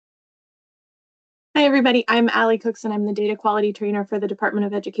Hi, everybody. I'm Allie Cooks, and I'm the data quality trainer for the Department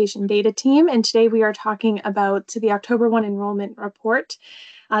of Education data team. And today we are talking about the October 1 enrollment report.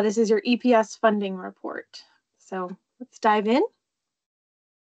 This is your EPS funding report. So let's dive in.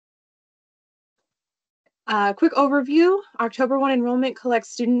 Quick overview. October 1 enrollment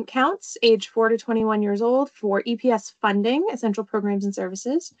collects student counts age 4 to 21 years old for EPS funding, essential programs and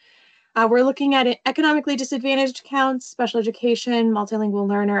services. We're looking at economically disadvantaged counts, special education, multilingual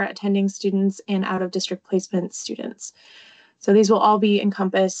learner, attending students, and out-of-district placement students. So these will all be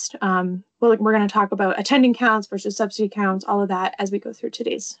encompassed. We're going to talk about attending counts versus subsidy counts, all of that as we go through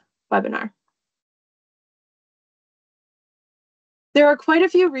today's webinar. There are quite a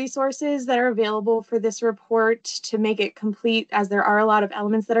few resources that are available for this report to make it complete, as there are a lot of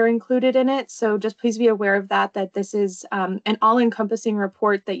elements that are included in it. So just please be aware of that this is an all-encompassing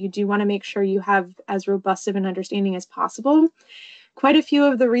report that you do want to make sure you have as robust of an understanding as possible. Quite a few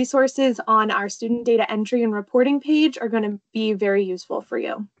of the resources on our student data entry and reporting page are going to be very useful for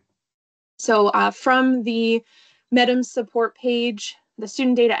you. So from the MEDMS support page, the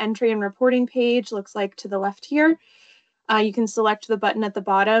student data entry and reporting page looks like to the left here. You can select the button at the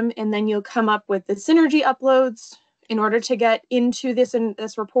bottom, and then you'll come up with the Synergy uploads. In order to get into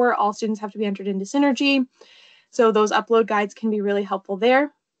this report, all students have to be entered into Synergy. So those upload guides can be really helpful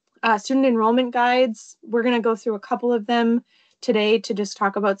there. Student enrollment guides, we're going to go through a couple of them today to just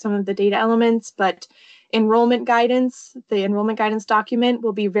talk about some of the data elements, but enrollment guidance, the enrollment guidance document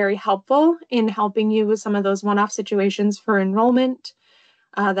will be very helpful in helping you with some of those one-off situations for enrollment.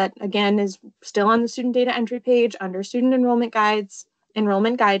 That again is still on the student data entry page under student enrollment guides,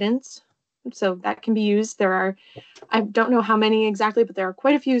 enrollment guidance. So that can be used. There are, I don't know how many exactly, but there are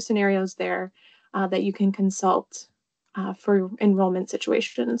quite a few scenarios there that you can consult for enrollment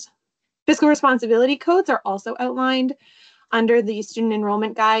situations. Fiscal responsibility codes are also outlined under the student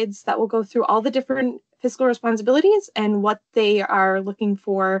enrollment guides that will go through all the different fiscal responsibilities and what they are looking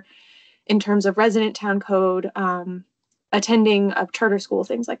for in terms of resident town code, attending a charter school,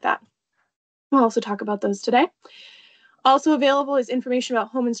 things like that. We'll also talk about those today. Also available is information about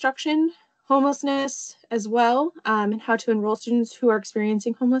home instruction, homelessness as well, and how to enroll students who are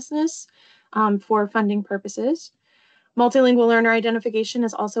experiencing homelessness for funding purposes. Multilingual learner identification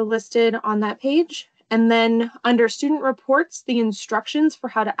is also listed on that page. And then under student reports, the instructions for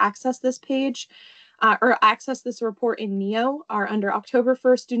how to access this page or access this report in NEO are under October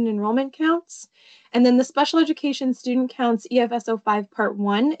 1st student enrollment counts. And then the special education student counts EFS 05 part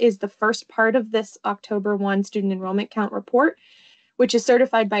 1 is the first part of this October 1 student enrollment count report, which is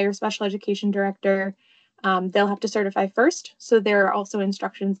certified by your special education director. They'll have to certify first. So there are also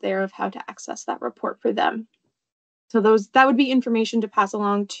instructions there of how to access that report for them. So that would be information to pass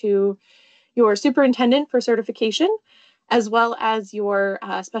along to your superintendent for certification, as well as your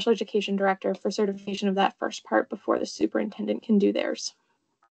special education director for certification of that first part before the superintendent can do theirs.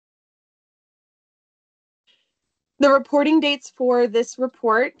 The reporting dates for this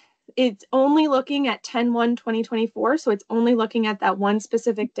report, it's only looking at 10/1/2024, so it's only looking at that one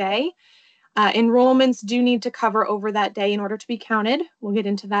specific day. Enrollments do need to cover over that day in order to be counted. We'll get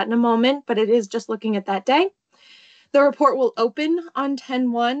into that in a moment, but it is just looking at that day. The report will open on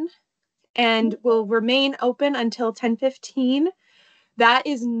 10/1 and will remain open until 10/15. That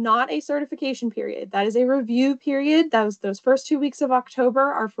is not a certification period. That is a review period. Those first 2 weeks of October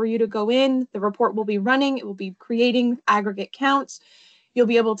are for you to go in. The report will be running. It will be creating aggregate counts. You'll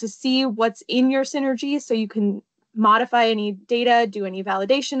be able to see what's in your Synergy so you can modify any data, do any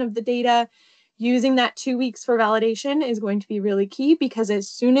validation of the data. Using that 2 weeks for validation is going to be really key, because as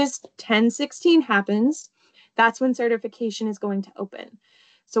soon as 10/16 happens, that's when certification is going to open.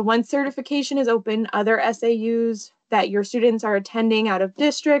 So once certification is open, other SAUs that your students are attending out of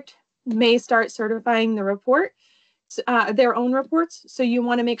district may start certifying the report, their own reports. So you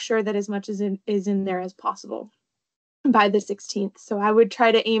want to make sure that as much as is in there as possible by the 16th. So I would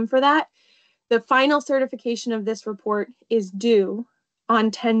try to aim for that. The final certification of this report is due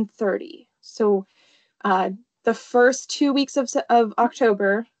on 10/30. So the first 2 weeks of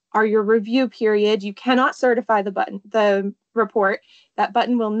October are your review period. You cannot certify the report. That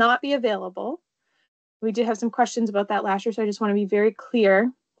button will not be available. We did have some questions about that last year, so I just want to be very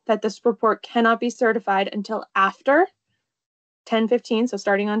clear that this report cannot be certified until after 10/15, so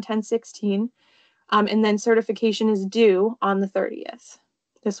starting on 10/16, and then certification is due on the 30th.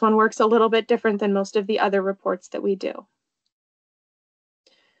 This one works a little bit different than most of the other reports that we do.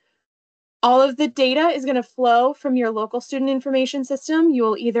 All of the data is going to flow from your local student information system. You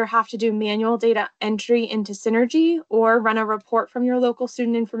will either have to do manual data entry into Synergy or run a report from your local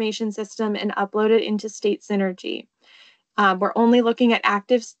student information system and upload it into State Synergy. We're only looking at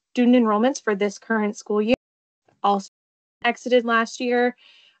active student enrollments for this current school year. Also exited last year.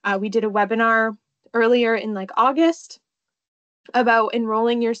 We did a webinar earlier in like August about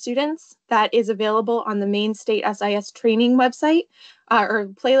enrolling your students that is available on the Maine State SIS training website or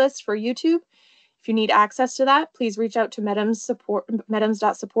playlist for YouTube. If you need access to that, please reach out to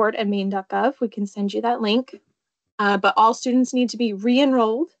medems.support@maine.gov. We can send you that link. But all students need to be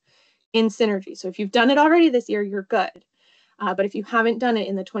re-enrolled in Synergy. So if you've done it already this year, you're good. But if you haven't done it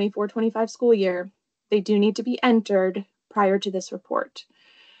in the 24-25 school year, they do need to be entered prior to this report.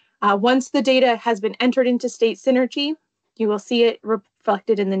 Once the data has been entered into State Synergy, you will see it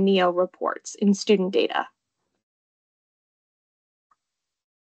reflected in the NEO reports in student data.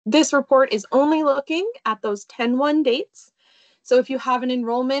 This report is only looking at those 10-1 dates. So if you have an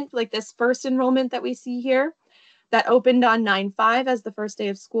enrollment, like this first enrollment that we see here, that opened on 9/5 as the first day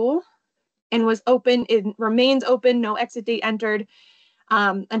of school and was open, it remains open, no exit date entered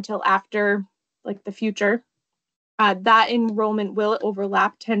until after like the future. That enrollment will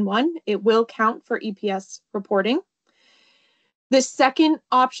overlap 10-1. It will count for EPS reporting. The second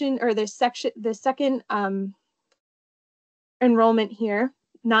option or the second enrollment here,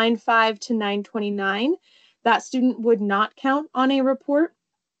 9/5 to 9/29, that student would not count on a report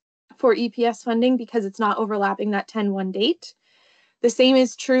for EPS funding because it's not overlapping that 10-1 date. The same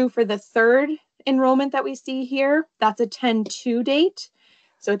is true for the third enrollment that we see here. That's a 10-2 date.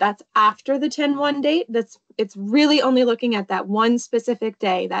 So that's after the 10-1 date. It's really only looking at that one specific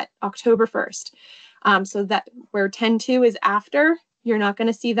day, that October 1st. So that where 10-2 is after, you're not going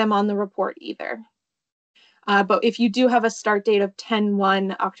to see them on the report either. But if you do have a start date of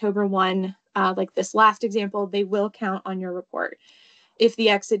 10-1, October 1, like this last example, they will count on your report. If the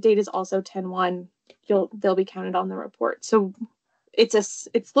exit date is also 10-1, they'll be counted on the report. So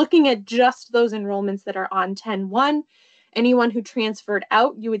it's looking at just those enrollments that are on 10-1. Anyone who transferred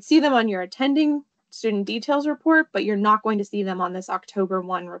out, you would see them on your attending student details report, but you're not going to see them on this October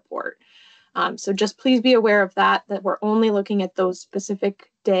 1 report. So just please be aware of that we're only looking at that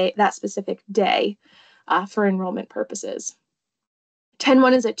specific day for enrollment purposes.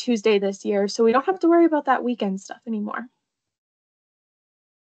 10-1 is a Tuesday this year, so we don't have to worry about that weekend stuff anymore.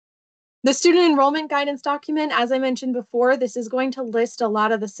 The student enrollment guidance document, as I mentioned before, this is going to list a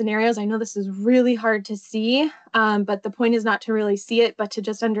lot of the scenarios. I know this is really hard to see, but the point is not to really see it, but to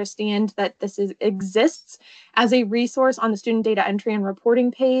just understand that this exists as a resource on the student data entry and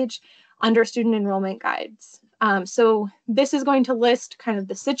reporting page under student enrollment guides. So this is going to list kind of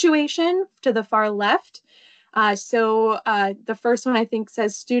the situation to the far left. The first one I think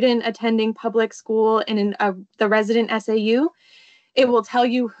says student attending public school in the resident SAU. It will tell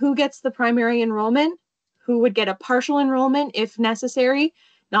you who gets the primary enrollment, who would get a partial enrollment if necessary.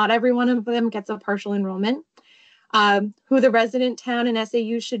 Not every one of them gets a partial enrollment. Who the resident town and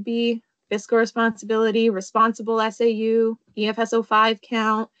SAU should be, fiscal responsibility, responsible SAU, EFS 05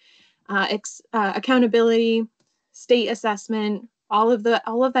 count, accountability, state assessment, all of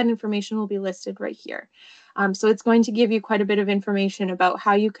that information will be listed right here. So it's going to give you quite a bit of information about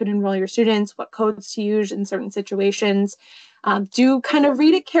how you could enroll your students, what codes to use in certain situations. Do kind of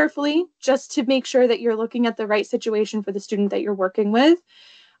read it carefully just to make sure that you're looking at the right situation for the student that you're working with.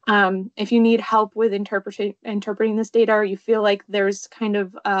 If you need help with interpreting this data, or you feel like there's kind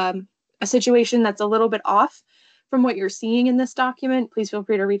of a situation that's a little bit off from what you're seeing in this document, please feel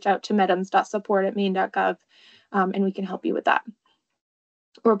free to reach out to medems.support@maine.gov, and we can help you with that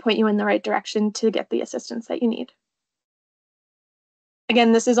or point you in the right direction to get the assistance that you need.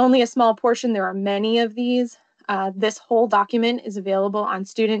 Again, this is only a small portion. There are many of these. This whole document is available on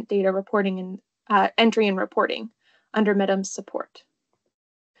student data reporting and entry and reporting under MEDEMS support.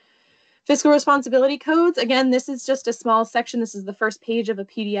 Fiscal responsibility codes. Again, this is just a small section. This is the first page of a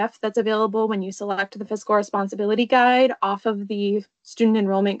PDF that's available when you select the fiscal responsibility guide off of the student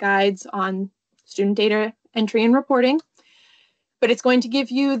enrollment guides on student data entry and reporting. But it's going to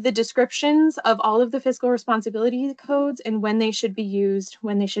give you the descriptions of all of the fiscal responsibility codes and when they should be used,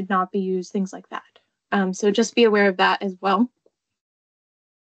 when they should not be used, things like that. So just be aware of that as well.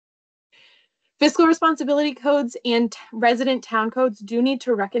 Fiscal responsibility codes and resident town codes do need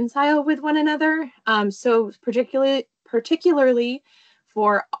to reconcile with one another. So particularly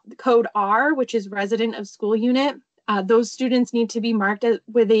for code R, which is resident of school unit, those students need to be marked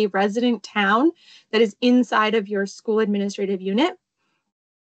with a resident town that is inside of your school administrative unit.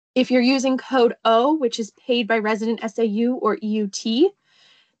 If you're using code O, which is paid by resident SAU or EUT,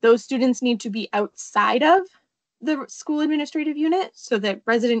 those students need to be outside of the school administrative unit. So that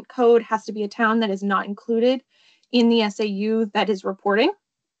resident code has to be a town that is not included in the SAU that is reporting.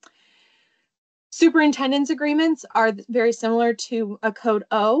 Superintendent's agreements are very similar to a code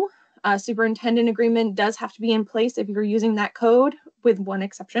O. Superintendent agreement does have to be in place if you're using that code, with one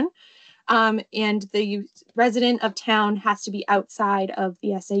exception. And the resident of town has to be outside of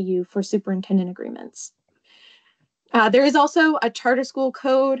the SAU for superintendent agreements. There is also a charter school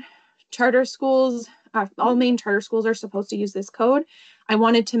code. Charter schools, all Maine charter schools are supposed to use this code. I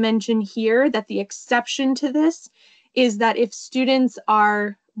wanted to mention here that the exception to this is that if students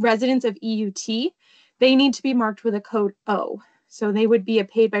are residents of EUT, they need to be marked with a code O. So they would be a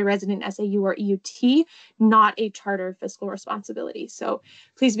paid by resident SAU or EUT, not a charter fiscal responsibility. So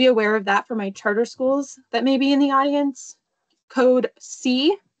please be aware of that for my charter schools that may be in the audience. Code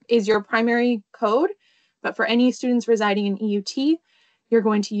C is your primary code, but for any students residing in EUT, you're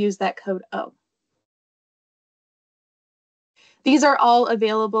going to use that code O. These are all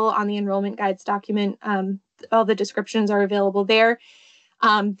available on the enrollment guides document. All the descriptions are available there.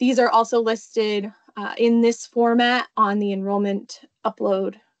 These are also listed in this format on the enrollment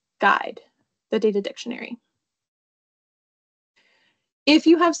upload guide, the data dictionary. If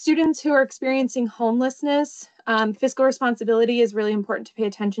you have students who are experiencing homelessness, fiscal responsibility is really important to pay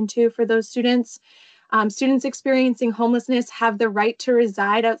attention to for those students. Students experiencing homelessness have the right to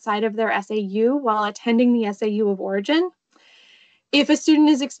reside outside of their SAU while attending the SAU of origin. If a student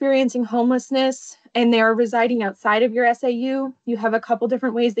is experiencing homelessness and they are residing outside of your SAU, you have a couple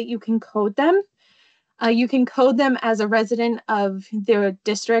different ways that you can code them. You can code them as a resident of their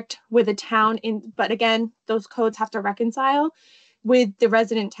district with a town but again, those codes have to reconcile with the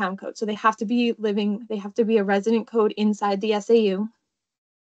resident town code. So they have to be a resident code inside the SAU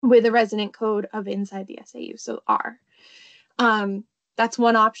with a resident code of inside the SAU, so R. That's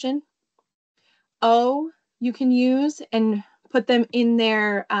one option. O, you can use and put them in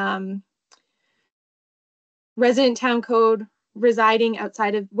their resident town code residing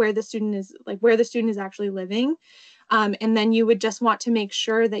outside of where the student is actually living. And then you would just want to make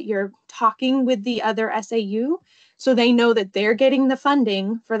sure that you're talking with the other SAU so they know that they're getting the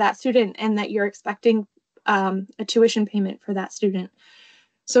funding for that student and that you're expecting a tuition payment for that student.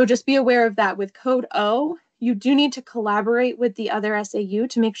 So just be aware of that. With code O, you do need to collaborate with the other SAU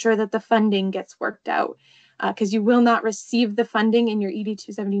to make sure that the funding gets worked out, because you will not receive the funding in your ED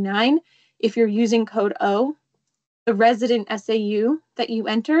 279 if you're using code O. The resident SAU that you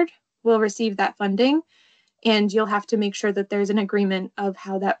entered will receive that funding, and you'll have to make sure that there's an agreement of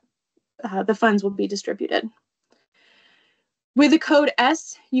how that the funds will be distributed. With the code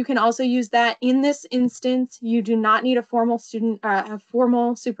S, you can also use that. In this instance, you do not need a formal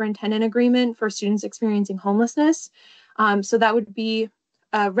superintendent agreement for students experiencing homelessness. So that would be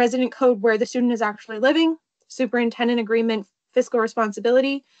a resident code where the student is actually living, superintendent agreement, fiscal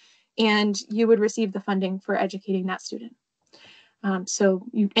responsibility, and you would receive the funding for educating that student. And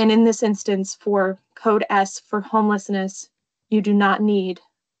in this instance, for code S for homelessness, you do not need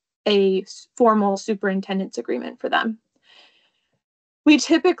a formal superintendent's agreement for them. We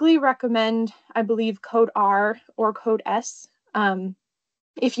typically recommend, I believe, code R or code S.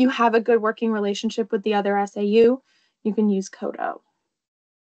 If you have a good working relationship with the other SAU, you can use code O.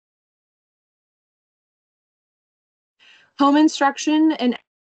 Home instruction and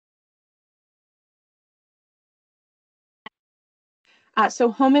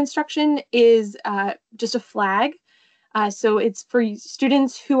so home instruction is just a flag. So it's for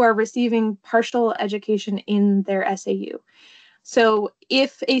students who are receiving partial education in their SAU. So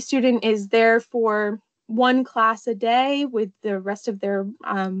if a student is there for one class a day with the rest of their,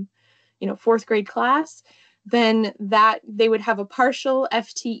 fourth grade class, then that they would have a partial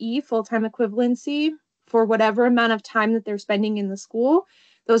FTE, full-time equivalency, for whatever amount of time that they're spending in the school.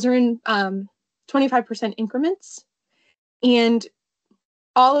 Those are in 25% increments. And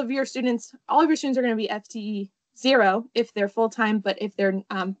all of your students are going to be FTE 0 if they're full-time, but if they're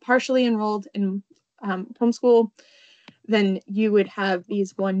partially enrolled in homeschool, then you would have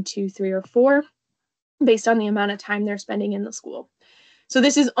these 1, 2, 3, or 4 based on the amount of time they're spending in the school. So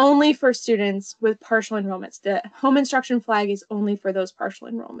this is only for students with partial enrollments. The home instruction flag is only for those partial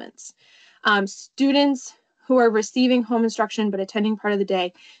enrollments. Students who are receiving home instruction but attending part of the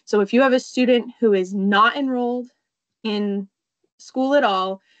day. So if you have a student who is not enrolled in school at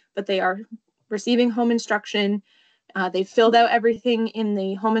all, but they are receiving home instruction, they filled out everything in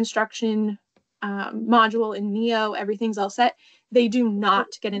the home instruction module in NEO, everything's all set, they do not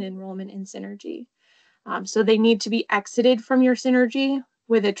get an enrollment in Synergy. So they need to be exited from your Synergy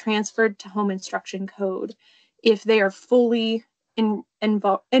with a transferred to home instruction code if they are fully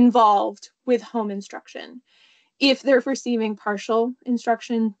involved with home instruction. If they're receiving partial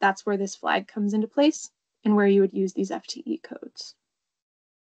instruction, that's where this flag comes into place and where you would use these FTE codes.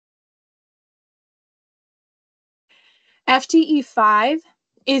 FTE 5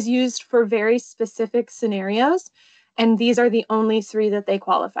 is used for very specific scenarios, and these are the only 3 that they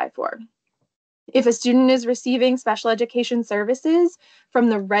qualify for. If a student is receiving special education services from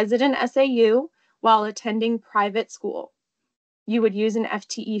the resident SAU while attending private school, you would use an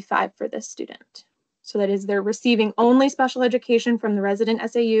FTE 5 for this student. So that is, they're receiving only special education from the resident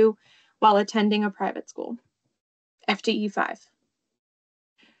SAU while attending a private school. FTE 5.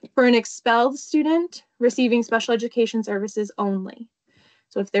 For an expelled student, receiving special education services only.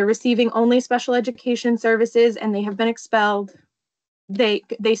 So if they're receiving only special education services and they have been expelled, they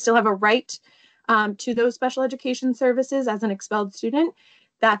still have a right to those special education services as an expelled student.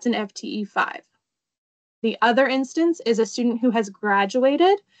 That's an FTE 5. The other instance is a student who has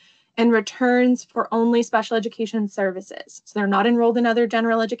graduated and returns for only special education services. So they're not enrolled in other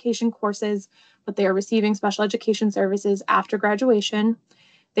general education courses, but they are receiving special education services after graduation.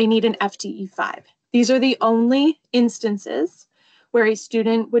 They need an FTE 5. These are the only instances where a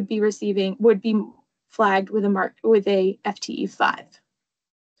student would be flagged with a FTE 5.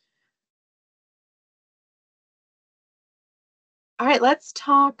 All right, let's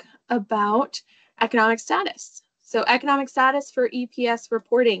talk about economic status. So economic status for EPS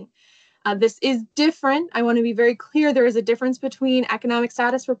reporting. This is different. I want to be very clear. There is a difference between economic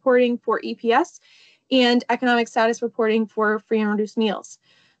status reporting for EPS and economic status reporting for free and reduced meals.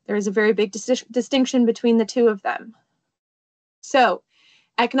 There is a very big distinction between the two of them. So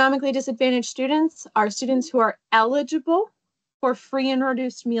economically disadvantaged students are students who are eligible for free and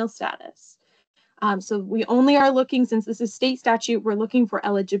reduced meal status. So we only are looking, since this is state statute, we're looking for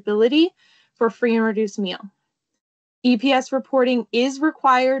eligibility for free and reduced meal. EPS reporting is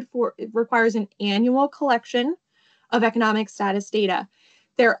required it requires an annual collection of economic status data.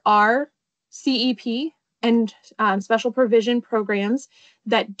 There are CEP and special provision programs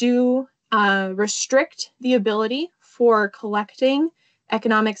that do restrict the ability for collecting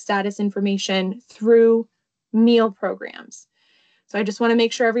economic status information through meal programs. So I just want to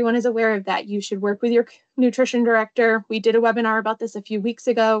make sure everyone is aware of that. You should work with your nutrition director. We did a webinar about this a few weeks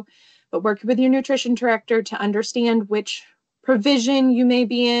ago, but work with your nutrition director to understand which provision you may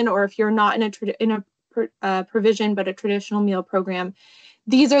be in, or if you're not in a provision but a traditional meal program.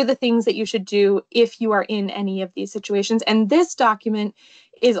 These are the things that you should do if you are in any of these situations. And this document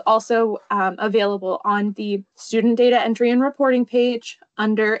is also available on the student data entry and reporting page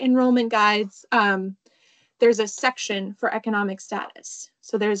under enrollment guides. There's a section for economic status.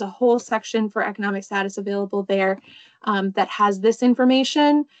 So there's a whole section for economic status available there that has this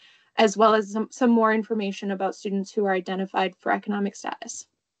information, as well as some more information about students who are identified for economic status.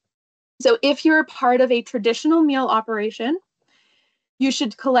 So if you're part of a traditional meal operation, you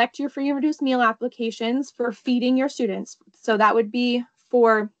should collect your free and reduced meal applications for feeding your students. So that would be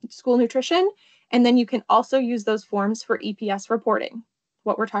for school nutrition. And then you can also use those forms for EPS reporting,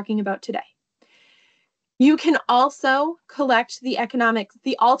 what we're talking about today. You can also collect the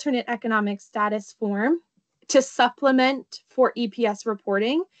alternate economic status form to supplement for EPS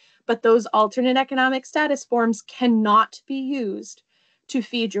reporting, but those alternate economic status forms cannot be used to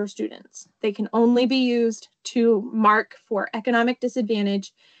feed your students. They can only be used to mark for economic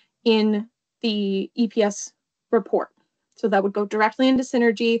disadvantage in the EPS report. So that would go directly into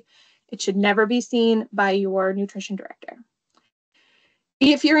Synergy. It should never be seen by your nutrition director.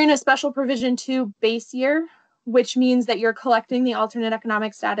 If you're in a special provision 2 base year, which means that you're collecting the alternate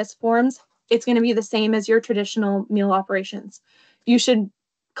economic status forms, it's going to be the same as your traditional meal operations. You should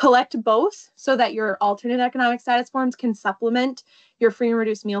collect both so that your alternate economic status forms can supplement your free and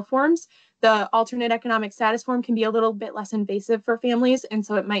reduced meal forms. The alternate economic status form can be a little bit less invasive for families, and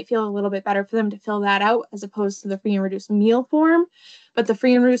so it might feel a little bit better for them to fill that out as opposed to the free and reduced meal form. But the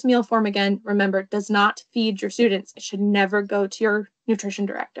free and reduced meal form, again, remember, does not feed your students. It should never go to your nutrition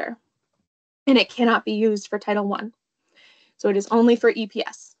director. And it cannot be used for Title I. So it is only for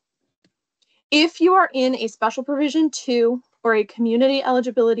EPS. If you are in a special provision 2 or a community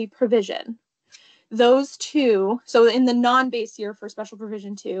eligibility provision, those two, so in the non-base year for special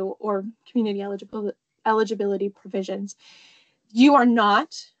provision 2 or community eligibility provisions, you are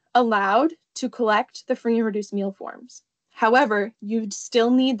not allowed to collect the free and reduced meal forms. However, you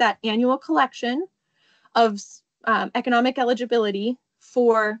still need that annual collection of economic eligibility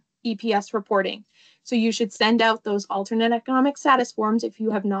for EPS reporting. So you should send out those alternate economic status forms if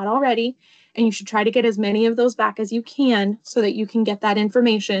you have not already, and you should try to get as many of those back as you can so that you can get that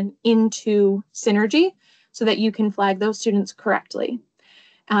information into Synergy so that you can flag those students correctly.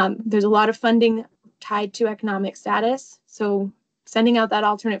 There's a lot of funding tied to economic status, so sending out that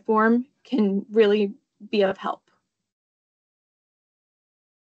alternate form can really be of help.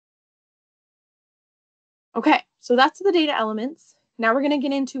 Okay, So that's the data elements. Now we're going to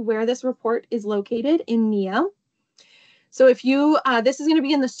get into where this report is located in NEO. So if you, this is going to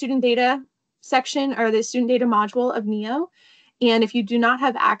be in the student data section or the student data module of NEO. And if you do not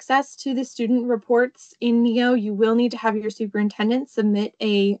have access to the student reports in NEO, you will need to have your superintendent submit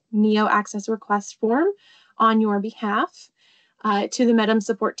a NEO access request form on your behalf to the MEDM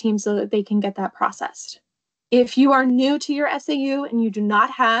support team so that they can get that processed. If you are new to your SAU and you do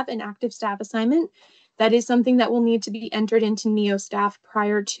not have an active staff assignment, that is something that will need to be entered into NEO staff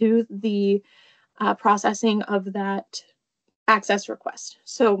prior to the processing of that access request.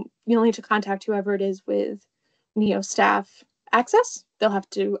 So you'll need to contact whoever it is with NEO staff access. They'll have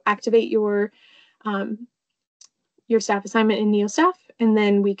to activate your staff assignment in NEO staff, and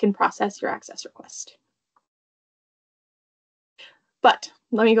then we can process your access request. But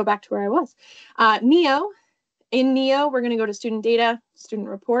let me go back to where I was. In NEO, we're going to go to student data, student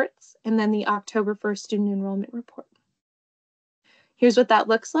reports, and then the October 1st student enrollment report. Here's what that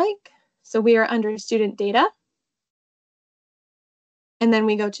looks like. So we are under student data, and then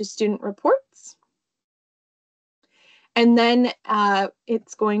we go to student reports. And then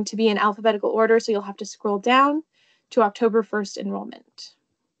it's going to be in alphabetical order, so you'll have to scroll down to October 1st enrollment.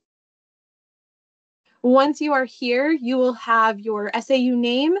 Once you are here, you will have your SAU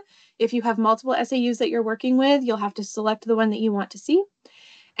name. If you have multiple SAUs that you're working with, you'll have to select the one that you want to see.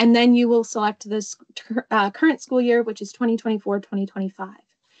 And then you will select this current school year, which is 2024-2025.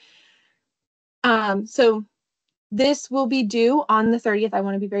 So this will be due on the 30th. I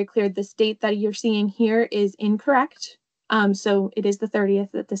want to be very clear. This date that you're seeing here is incorrect. So it is the 30th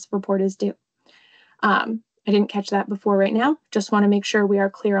that this report is due. I didn't catch that before right now. Just want to make sure we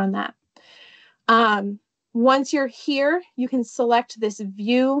are clear on that. Once you're here, you can select this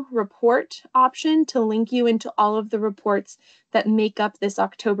view report option to link you into all of the reports that make up this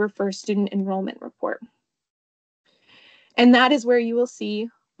October 1st student enrollment report. And that is where you will see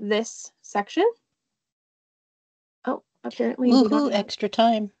this section. Oh, apparently we don't have extra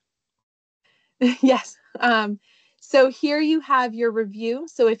time. Yes. So here you have your review.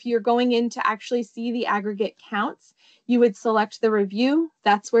 So if you're going in to actually see the aggregate counts, you would select the review.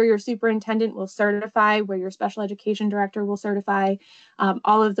 That's where your superintendent will certify, where your special education director will certify.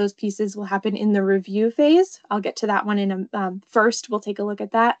 All of those pieces will happen in the review phase. I'll get to that one in first. We'll take a look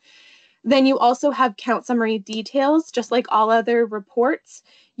at that. Then you also have count summary details, just like all other reports.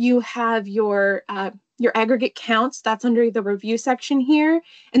 You have your aggregate counts, that's under the review section here.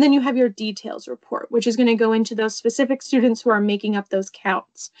 And then you have your details report, which is going to go into those specific students who are making up those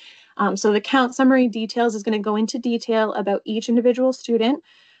counts. So the count summary details is going to go into detail about each individual student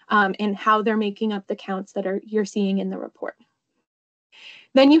and how they're making up the counts that you're seeing in the report.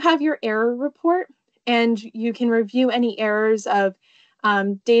 Then you have your error report, and you can review any errors of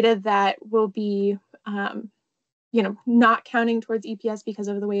data that will be not counting towards EPS because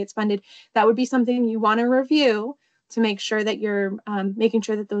of the way it's funded. That would be something you want to review to make sure that you're making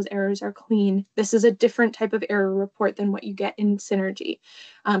sure that those errors are clean. This is a different type of error report than what you get in Synergy.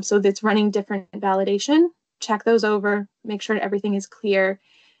 So that's running different validation. Check those over, make sure everything is clear,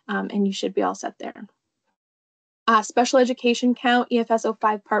 and you should be all set there. Special education count, EFS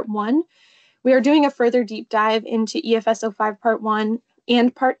 05 Part 1. We are doing a further deep dive into EFS 05 Part 1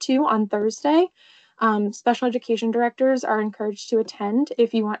 and Part 2 on Thursday. Special education directors are encouraged to attend.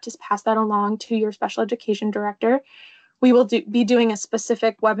 If you want to pass that along to your special education director, we will be doing a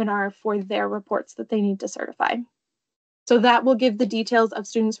specific webinar for their reports that they need to certify. So that will give the details of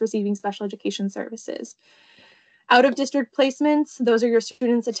students receiving special education services. Out of district placements, those are your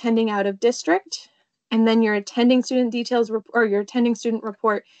students attending out of district. And then your attending student details or your attending student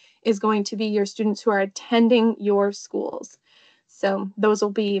report is going to be your students who are attending your schools. So those will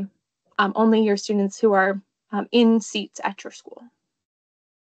be only your students who are in seats at your school.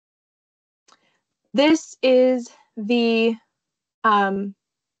 This is the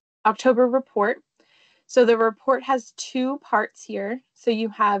October report. So the report has two parts here. So you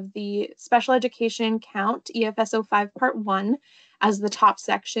have the special education count, EFS 05 Part 1, as the top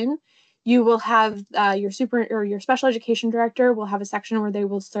section. You will have your special education director will have a section where they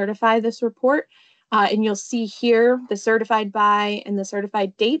will certify this report. And you'll see here the certified by and the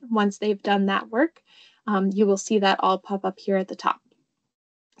certified date. Once they've done that work, you will see that all pop up here at the top.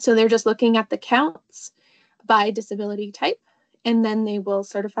 So they're just looking at the counts by disability type, and then they will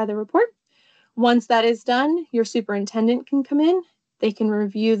certify the report. Once that is done, your superintendent can come in. They can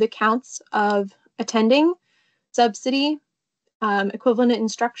review the counts of attending, subsidy, equivalent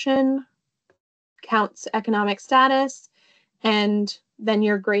instruction, counts economic status, and then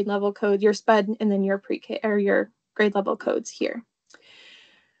your grade level code, your SPUD, and then your pre-K or your grade level codes here.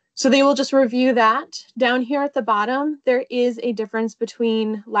 So they will just review that. Down here at the bottom, there is a difference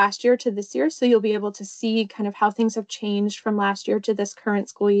between last year to this year. So you'll be able to see kind of how things have changed from last year to this current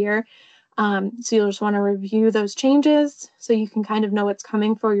school year. So you'll just want to review those changes so you can kind of know what's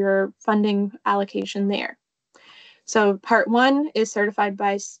coming for your funding allocation there. So part 1 is certified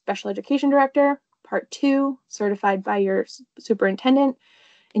by special education director. Part 2, certified by your superintendent.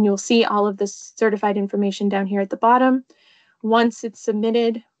 And you'll see all of this certified information down here at the bottom. Once it's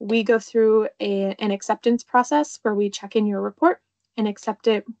submitted, we go through an acceptance process where we check in your report and accept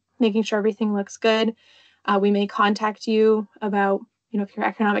it, making sure everything looks good. We may contact you about, if your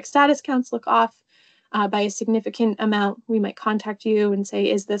economic status counts look off by a significant amount, we might contact you and say,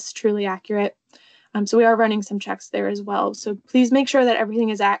 is this truly accurate? So we are running some checks there as well. So please make sure that everything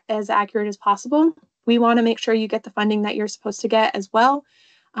is as accurate as possible. We want to make sure you get the funding that you're supposed to get as well.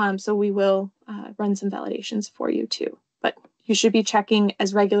 So we will run some validations for you too. But you should be checking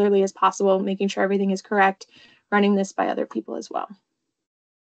as regularly as possible, making sure everything is correct, running this by other people as well.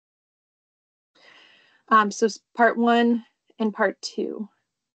 So part 1 and part 2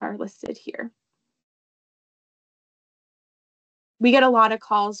 are listed here. We get a lot of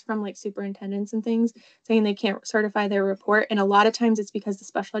calls from like superintendents and things saying they can't certify their report. And a lot of times it's because the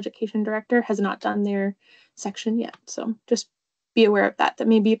special education director has not done their section yet. So just be aware of that. That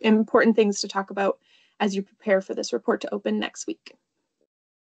may be important things to talk about as you prepare for this report to open next week.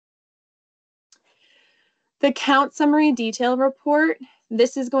 The count summary detail report,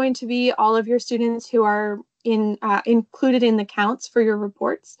 this is going to be all of your students who are included in the counts for your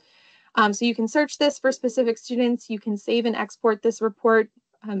reports. So you can search this for specific students. You can save and export this report.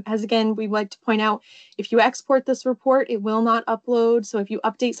 As again, we like to point out, if you export this report, it will not upload. So if you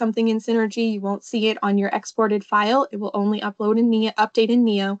update something in Synergy, you won't see it on your exported file. It will only upload in update in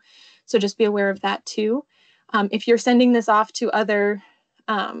Neo. So just be aware of that too. If you're sending this off to other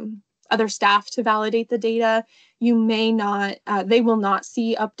staff to validate the data, you may not, they will not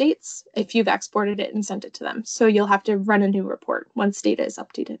see updates if you've exported it and sent it to them. So you'll have to run a new report once data is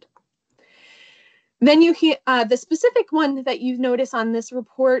updated. Then you hear the specific one that you notice on this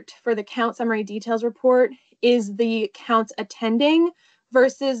report for the count summary details report is the counts attending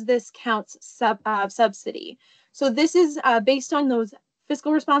versus this counts subsidy. So this is based on those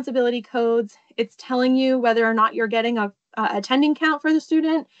fiscal responsibility codes. It's telling you whether or not you're getting a attending count for the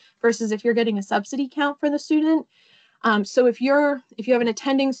student versus if you're getting a subsidy count for the student. So if you have an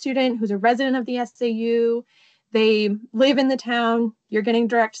attending student who's a resident of the SAU, they live in the town, you're getting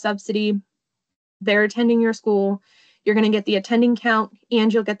direct subsidy, they're attending your school, you're going to get the attending count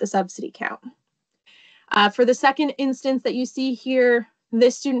and you'll get the subsidy count. For the second instance that you see here,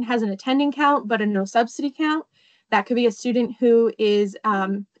 this student has an attending count but a no subsidy count. That could be a student who is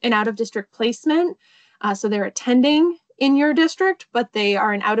an out-of-district placement. So they're attending in your district, but they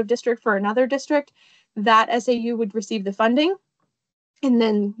are an out-of-district for another district. That SAU would receive the funding, and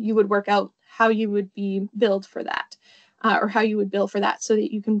then you would work out how you would be billed for that. Or how you would bill for that so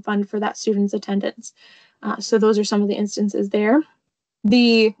that you can fund for that student's attendance. So those are some of the instances there.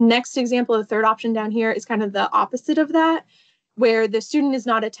 The next example, the third option down here, is kind of the opposite of that, where the student is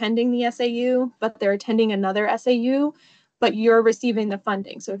not attending the SAU, but they're attending another SAU, but you're receiving the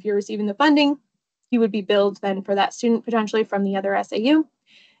funding. So if you're receiving the funding, you would be billed then for that student potentially from the other SAU,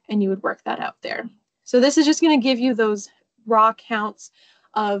 and you would work that out there. So this is just going to give you those raw counts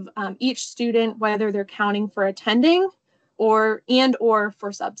of each student, whether they're counting for attending or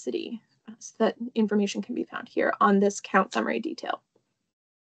for subsidy. So that information can be found here on this count summary detail.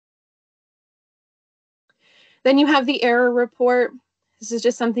 Then you have the error report. This is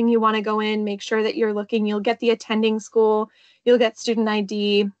just something you want to go in, make sure that you're looking. You'll get the attending school, you'll get student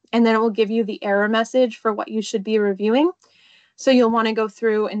ID, and then it will give you the error message for what you should be reviewing. So you'll want to go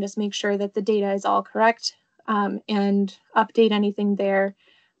through and just make sure that the data is all correct and update anything there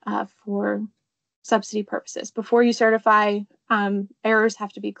for subsidy purposes. Before you certify, errors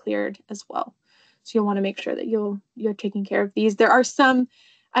have to be cleared as well. So you'll want to make sure that you're taking care of these. There are some,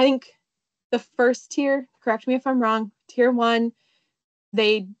 I think the first tier, correct me if I'm wrong, tier 1,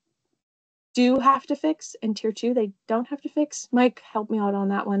 they do have to fix, and tier 2, they don't have to fix. Mike, help me out on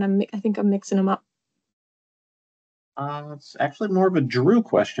that one. I think I'm mixing them up. It's actually more of a Drew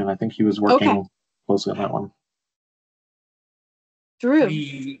question. I think he was working closely on that one. Drew.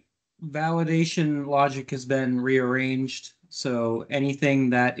 The validation logic has been rearranged. So anything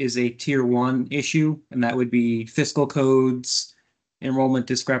that is a tier 1 issue, and that would be fiscal codes, enrollment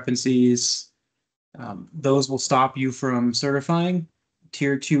discrepancies, those will stop you from certifying.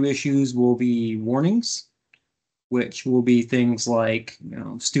 Tier 2 issues will be warnings, which will be things like,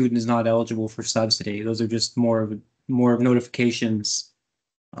 student is not eligible for subsidy. Those are just more of notifications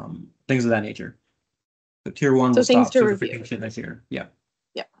things of that nature. So tier 1 So will things stop to review. certification this year. Yeah.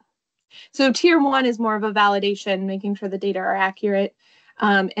 Yeah. So tier 1 is more of a validation, making sure the data are accurate.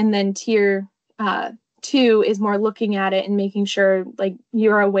 And then tier 2 is more looking at it and making sure like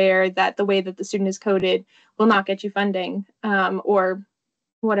you're aware that the way that the student is coded will not get you funding, or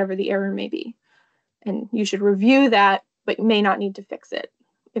whatever the error may be. And you should review that, but you may not need to fix it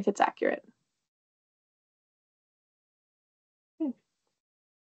if it's accurate.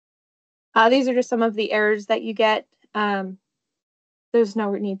 These are just some of the errors that you get. There's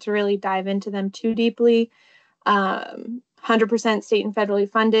no need to really dive into them too deeply. 100% state and federally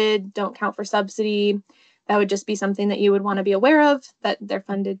funded, don't count for subsidy. That would just be something that you would want to be aware of, that they're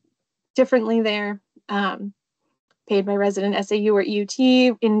funded differently there. Paid by resident SAU or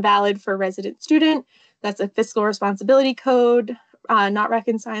EUT, invalid for resident student. That's a fiscal responsibility code, not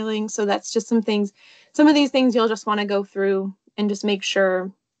reconciling. So that's just some things. Some of these things you'll just want to go through and just make sure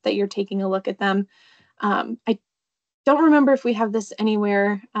that you're taking a look at them. I don't remember if we have this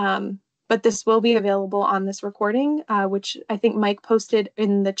anywhere, but this will be available on this recording, which I think Mike posted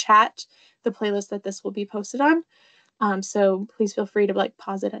in the chat, the playlist that this will be posted on. So please feel free to like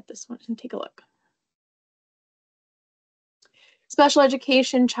pause it at this one and take a look. Special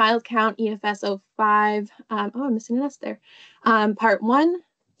education, child count, EFS 05. Oh, I'm missing an S there. Part 1.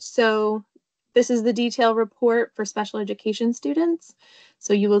 So this is the detail report for special education students.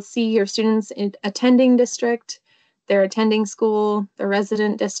 So you will see your students in attending district, their attending school, their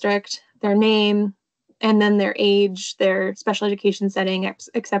resident district, their name, and then their age, their special education setting,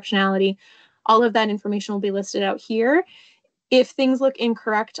 exceptionality. All of that information will be listed out here. If things look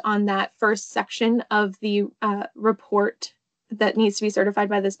incorrect on that first section of the report that needs to be certified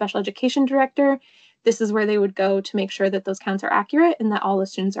by the special education director, this is where they would go to make sure that those counts are accurate and that all the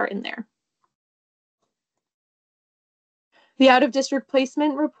students are in there. The out-of-district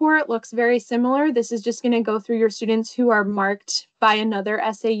placement report looks very similar. This is just going to go through your students who are marked by another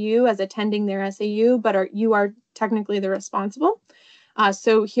SAU as attending their SAU, but you are technically the responsible.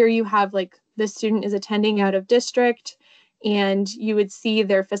 So here you have like this student is attending out of district, and you would see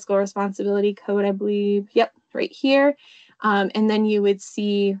their fiscal responsibility code, I believe. Yep, right here. And then you would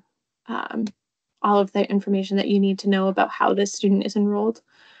see all of the information that you need to know about how this student is enrolled.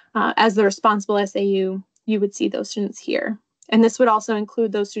 As the responsible SAU, you would see those students here. And this would also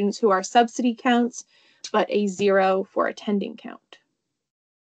include those students who are subsidy counts, but a 0 for attending count.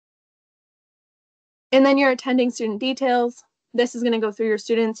 And then your attending student details. This is going to go through your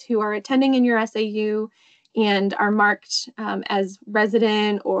students who are attending in your SAU and are marked as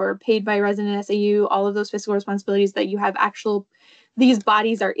resident or paid by resident SAU, all of those fiscal responsibilities that you have these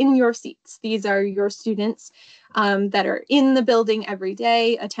bodies are in your seats. These are your students that are in the building every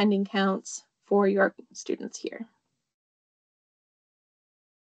day, attending counts for your students here.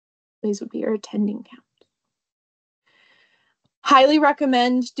 These would be your attending count. Highly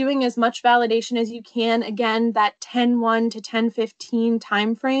recommend doing as much validation as you can. Again, that 10-1 to 10-15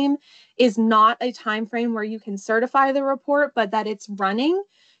 timeframe is not a timeframe where you can certify the report, but that it's running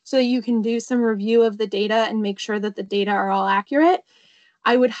so that you can do some review of the data and make sure that the data are all accurate.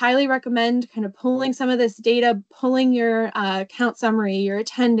 I would highly recommend kind of pulling some of this data, pulling your count summary, your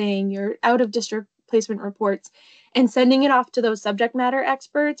attending, your out-of-district placement reports, and sending it off to those subject matter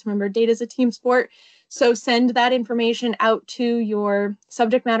experts. Remember, data is a team sport. So send that information out to your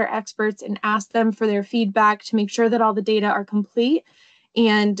subject matter experts and ask them for their feedback to make sure that all the data are complete.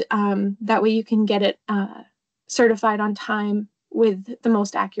 And that way you can get it certified on time with the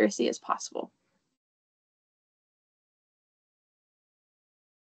most accuracy as possible.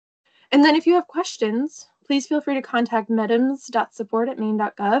 And then if you have questions, please feel free to contact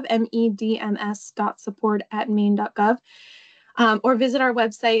medms.support@maine.gov, medms.support@maine.gov, or visit our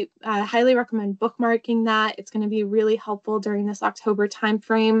website. I highly recommend bookmarking that. It's going to be really helpful during this October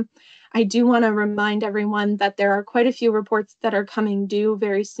timeframe. I do want to remind everyone that there are quite a few reports that are coming due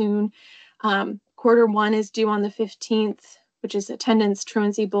very soon. Quarter 1 is due on the 15th, which is attendance,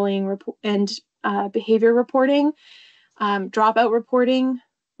 truancy, bullying, and behavior reporting. Dropout reporting,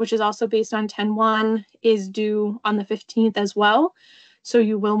 which is also based on 10-1, is due on the 15th as well. So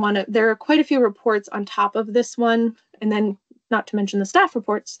you will want to, there are quite a few reports on top of this one, and then not to mention the staff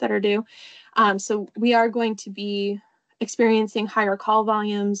reports that are due. So we are going to be experiencing higher call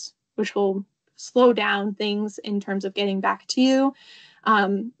volumes, which will slow down things in terms of getting back to you.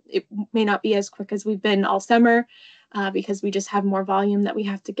 It may not be as quick as we've been all summer because we just have more volume that we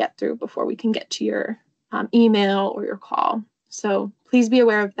have to get through before we can get to your email or your call. So please be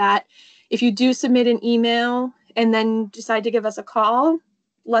aware of that. If you do submit an email and then decide to give us a call,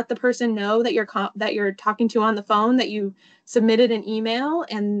 let the person know that you're talking to on the phone that you submitted an email,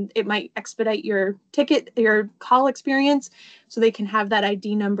 and it might expedite your call experience, so they can have that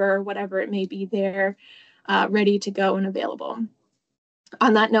ID number or whatever it may be there, ready to go and available.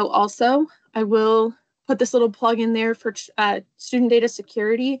 On that note, also, I will put this little plug in there for student data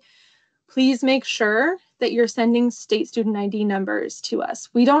security. Please make sure that you're sending state student ID numbers to us.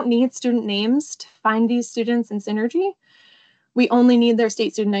 We don't need student names to find these students in Synergy. We only need their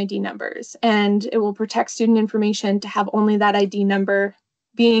state student ID numbers, and it will protect student information to have only that ID number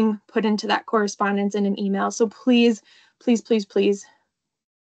being put into that correspondence in an email. So please, please, please, please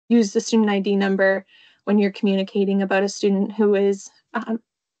use the student ID number when you're communicating about a student who is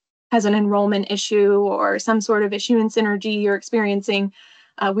has an enrollment issue or some sort of issue in Synergy you're experiencing.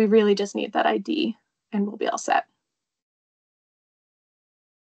 We really just need that ID and we'll be all set.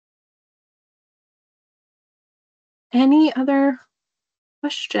 Any other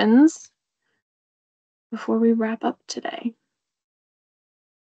questions before we wrap up today?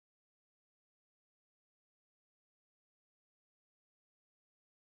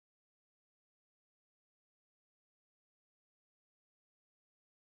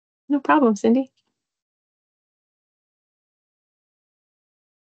 No problem, Cindy.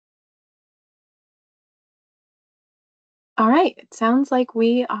 All right, it sounds like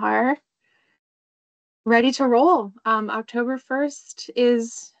we are ready to roll. October 1st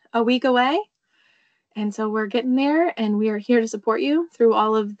is a week away, and so we're getting there, and we are here to support you through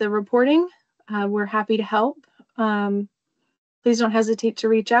all of the reporting. We're happy to help. Please don't hesitate to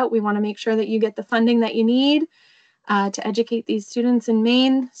reach out. We want to make sure that you get the funding that you need to educate these students in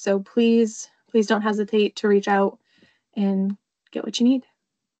Maine. So please, please don't hesitate to reach out and get what you need.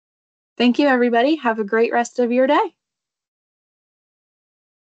 Thank you, everybody. Have a great rest of your day.